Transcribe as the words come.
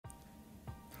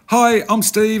Hi, I'm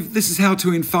Steve. This is How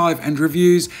To in 5 and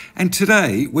Reviews, and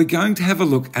today we're going to have a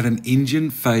look at an engine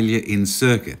failure in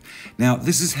circuit. Now,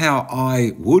 this is how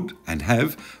I would and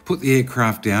have put the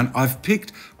aircraft down. I've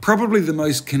picked probably the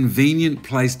most convenient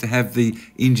place to have the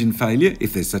engine failure,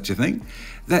 if there's such a thing.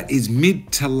 That is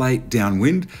mid to late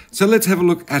downwind. So let's have a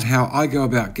look at how I go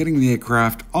about getting the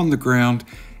aircraft on the ground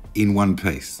in one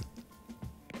piece.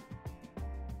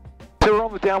 So we're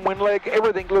on the downwind leg,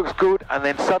 everything looks good, and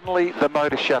then suddenly the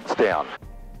motor shuts down.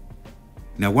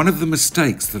 Now, one of the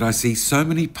mistakes that I see so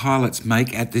many pilots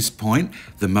make at this point,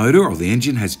 the motor or the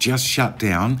engine has just shut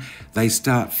down. They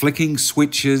start flicking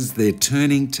switches, they're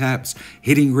turning taps,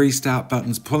 hitting restart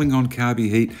buttons, pulling on carby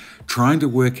heat, trying to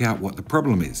work out what the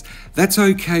problem is. That's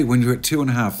okay when you're at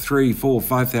 2.5, 3, 4,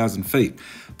 5,000 feet.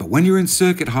 But when you're in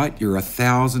circuit height, you're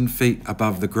 1,000 feet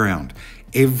above the ground.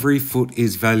 Every foot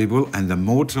is valuable, and the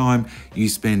more time you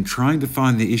spend trying to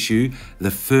find the issue, the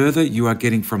further you are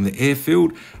getting from the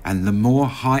airfield and the more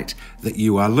height that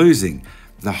you are losing.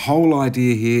 The whole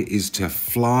idea here is to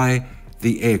fly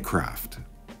the aircraft.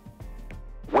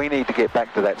 We need to get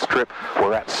back to that strip.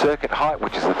 We're at circuit height,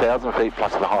 which is 1,000 feet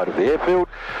plus the height of the airfield.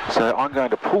 So I'm going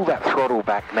to pull that throttle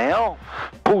back now,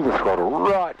 pull the throttle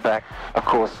right back, of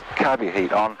course, carby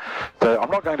heat on. So I'm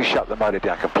not going to shut the motor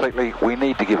down completely. We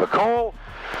need to give a call.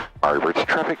 Murray Bridge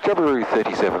traffic, Jabiru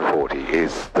 3740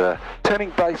 is the turning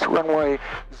base runway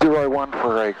 01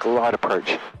 for a glide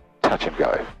approach, touch and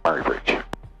go, Murray Bridge.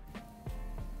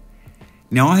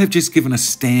 Now, I have just given a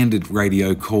standard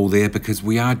radio call there because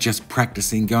we are just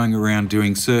practicing going around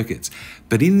doing circuits.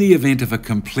 But in the event of a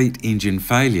complete engine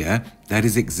failure, that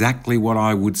is exactly what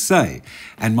I would say.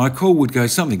 And my call would go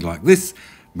something like this.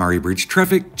 Murray Bridge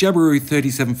traffic, Jabiru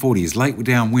 3740 is late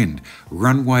downwind,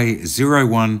 runway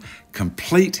 01,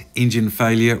 complete engine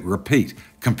failure, repeat,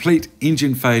 complete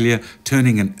engine failure,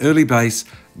 turning an early base,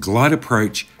 glide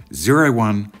approach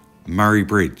 01, Murray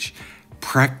Bridge.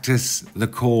 Practice the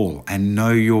call and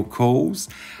know your calls.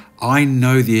 I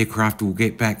know the aircraft will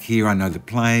get back here. I know the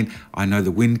plane. I know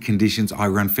the wind conditions. I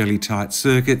run fairly tight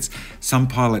circuits. Some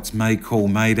pilots may call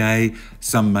Mayday.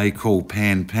 Some may call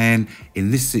Pan. In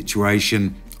this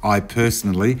situation, I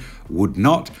personally would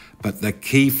not. But the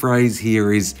key phrase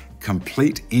here is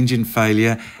complete engine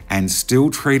failure and still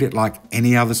treat it like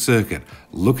any other circuit.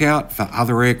 Look out for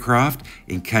other aircraft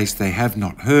in case they have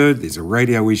not heard, there's a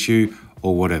radio issue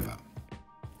or whatever.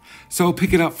 So I'll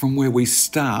pick it up from where we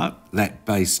start that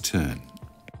base turn.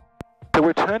 So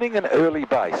we're turning an early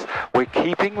base. We're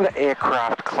keeping the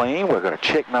aircraft clean. We're going to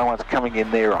check no one's coming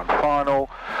in there on final,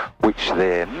 which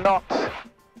they're not.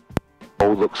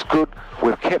 All looks good.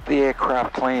 We've kept the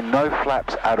aircraft clean, no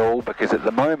flaps at all, because at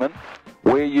the moment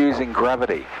we're using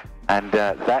gravity. And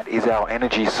that is our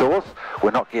energy source.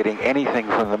 We're not getting anything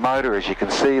from the motor. As you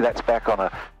can see, that's back on a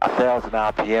 1,000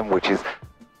 RPM, which is,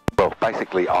 well,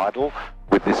 basically idle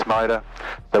with this motor.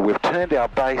 So we've turned our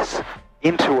base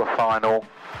into a final.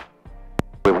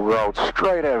 We've rolled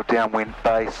straight out of downwind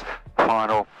base,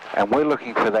 final, and we're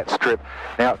looking for that strip.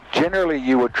 Now, generally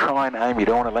you would try and aim, you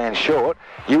don't want to land short,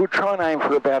 you would try and aim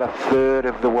for about 1/3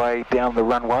 of the way down the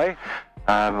runway.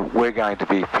 We're going to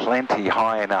be plenty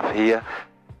high enough here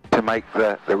to make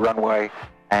the runway,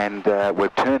 and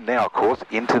we've turned now, of course,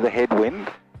 into the headwind.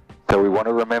 So we want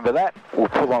to remember that. We'll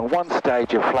pull on one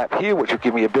stage of flap here, which will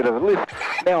give me a bit of a lift.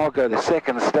 Now I'll go the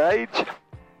second stage,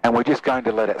 and we're just going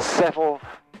to let it settle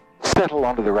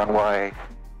onto the runway.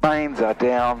 Mains are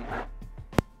down.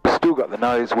 We've still got the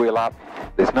nose wheel up.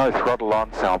 There's no throttle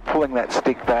on, so I'm pulling that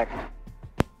stick back,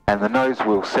 and the nose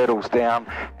wheel settles down,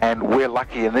 and we're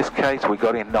lucky in this case. We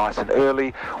got in nice and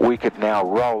early. We could now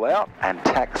roll out and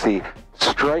taxi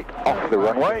straight off the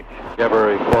runway.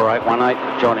 Jabiru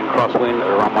 4818, joining crosswind,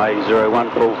 runway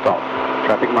 01, full stop.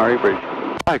 Traffic Murray Bridge.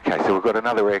 Okay, so we've got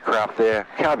another aircraft there.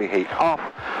 Carby heat off,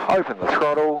 open the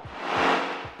throttle,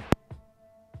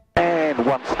 and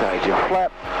one stage of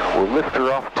flap. We'll lift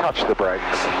her off, touch the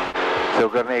brakes. So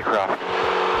we've got an aircraft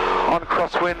on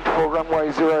crosswind for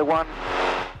runway 01.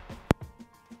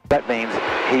 That means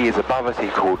he is above us. He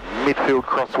called midfield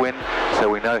crosswind, so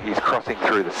we know he's crossing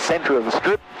through the centre of the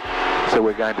strip. So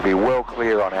we're going to be well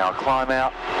clear on our climb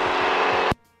out.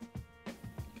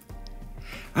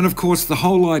 And of course, the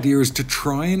whole idea is to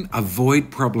try and avoid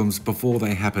problems before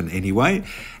they happen anyway.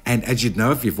 And as you'd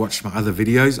know, if you've watched my other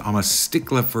videos, I'm a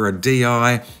stickler for a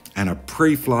DI and a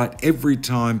pre-flight every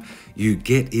time you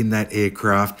get in that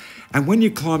aircraft. And when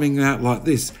you're climbing out like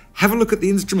this, have a look at the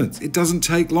instruments. It doesn't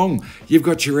take long. You've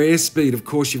got your airspeed, of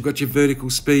course, you've got your vertical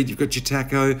speed, you've got your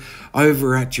tacho.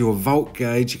 Over at your volt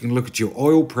gauge, you can look at your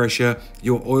oil pressure,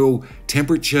 your oil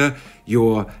temperature,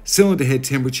 your cylinder head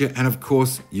temperature, and of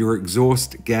course your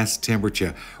exhaust gas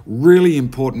temperature. Really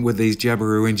important with these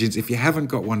Jabiru engines. If you haven't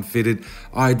got one fitted,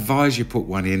 I advise you put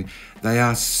one in. They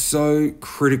are so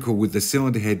critical with the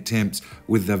cylinder head temps,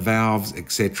 with the valves,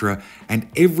 etc. And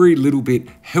every little bit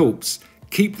helps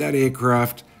keep that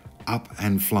aircraft up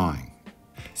and flying.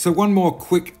 So one more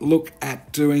quick look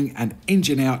at doing an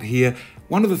engine out here.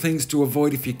 One of the things to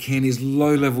avoid if you can is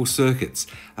low-level circuits.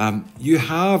 You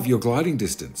halve your gliding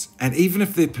distance, and even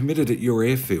if they're permitted at your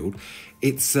airfield,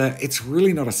 it's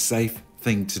really not a safe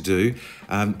thing to do.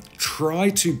 Try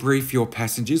to brief your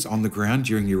passengers on the ground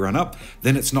during your run-up,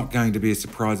 then it's not going to be a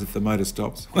surprise if the motor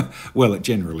stops. Well, it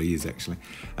generally is actually.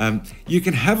 You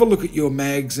can have a look at your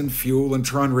mags and fuel and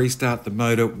try and restart the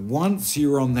motor once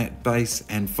you're on that base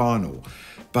and final,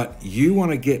 but you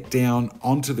want to get down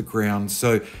onto the ground,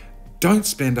 so don't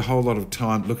spend a whole lot of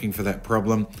time looking for that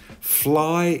problem.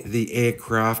 Fly the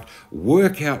aircraft,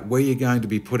 work out where you're going to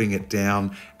be putting it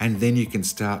down, and then you can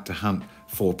start to hunt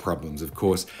for problems, of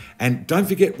course. And don't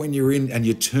forget when you're in and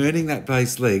you're turning that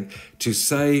base leg to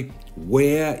say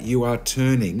where you are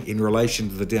turning in relation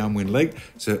to the downwind leg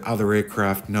so other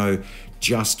aircraft know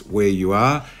just where you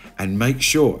are, and make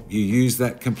sure you use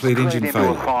that complete engine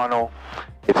failure. Final.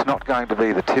 It's not going to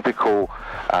be the typical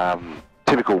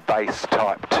base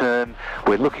type turn.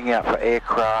 We're looking out for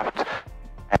aircraft,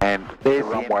 and there's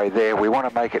the runway there. We want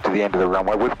to make it to the end of the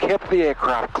runway. We've kept the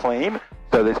aircraft clean,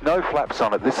 so there's no flaps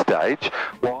on at this stage.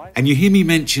 Why? And you hear me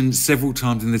mention several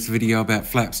times in this video about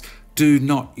flaps. Do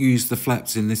not use the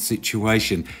flaps in this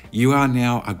situation. You are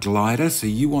now a glider, so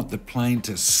you want the plane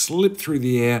to slip through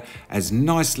the air as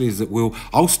nicely as it will.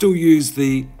 I'll still use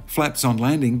the flaps on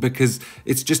landing because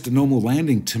it's just a normal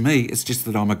landing to me. It's just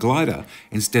that I'm a glider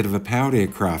instead of a powered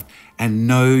aircraft. And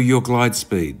know your glide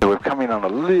speed. So we've come in on a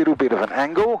little bit of an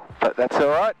angle, but that's all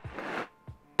right.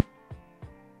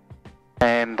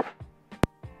 And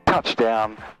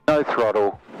touchdown, no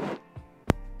throttle.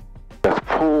 Just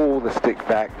pull the stick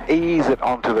back, ease it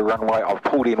onto the runway. I've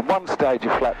pulled in one stage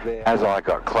of flap there as I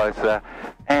got closer,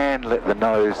 and let the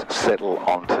nose settle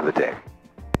onto the deck.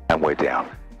 And we're down.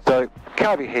 So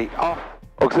carby heat off,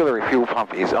 auxiliary fuel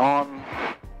pump is on,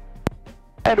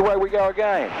 and away we go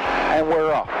again, and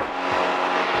we're off.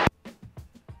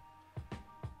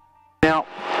 Now,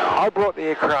 I brought the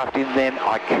aircraft in then,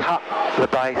 I cut the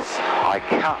base, I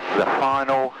cut the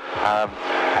final.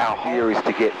 Our here is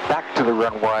to get back to the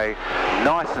runway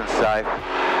nice and safe,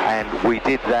 and we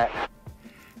did that.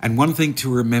 And one thing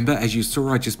to remember, as you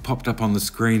saw I just popped up on the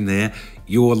screen there,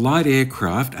 your light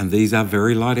aircraft, and these are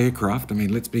very light aircraft, I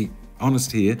mean, let's be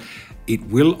honest here, it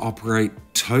will operate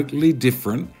totally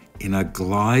different in a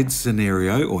glide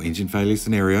scenario or engine failure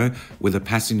scenario with a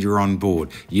passenger on board.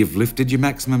 You've lifted your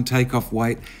maximum takeoff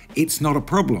weight. It's not a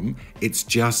problem. It's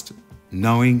just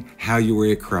knowing how your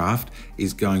aircraft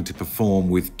is going to perform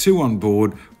with two on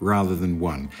board rather than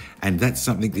one. And that's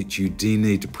something that you do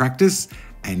need to practice,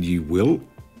 and you will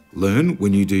learn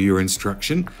when you do your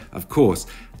instruction. Of course,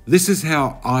 this is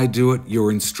how I do it.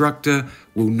 Your instructor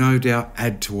will no doubt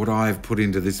add to what I've put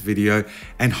into this video,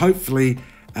 and hopefully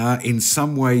in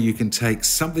some way you can take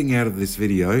something out of this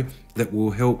video that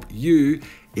will help you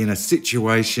in a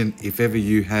situation if ever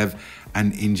you have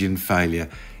an engine failure.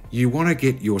 You want to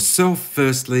get yourself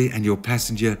firstly and your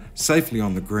passenger safely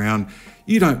on the ground.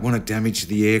 You don't want to damage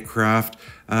the aircraft.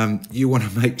 You want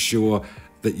to make sure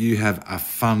that you have a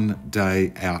fun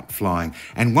day out flying.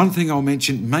 And one thing I'll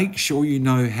mention, make sure you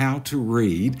know how to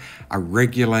read a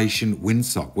regulation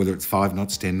windsock, whether it's 5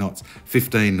 knots, 10 knots,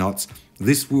 15 knots.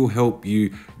 This will help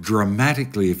you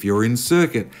dramatically if you're in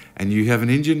circuit and you have an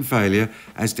engine failure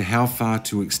as to how far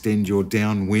to extend your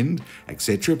downwind,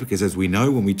 etc. Because as we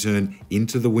know, when we turn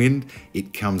into the wind,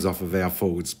 it comes off of our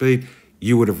forward speed.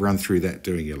 You would have run through that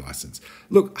doing your license.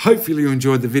 Look, hopefully you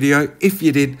enjoyed the video. If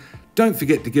you did, don't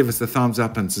forget to give us a thumbs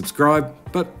up and subscribe.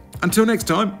 But until next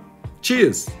time,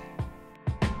 cheers.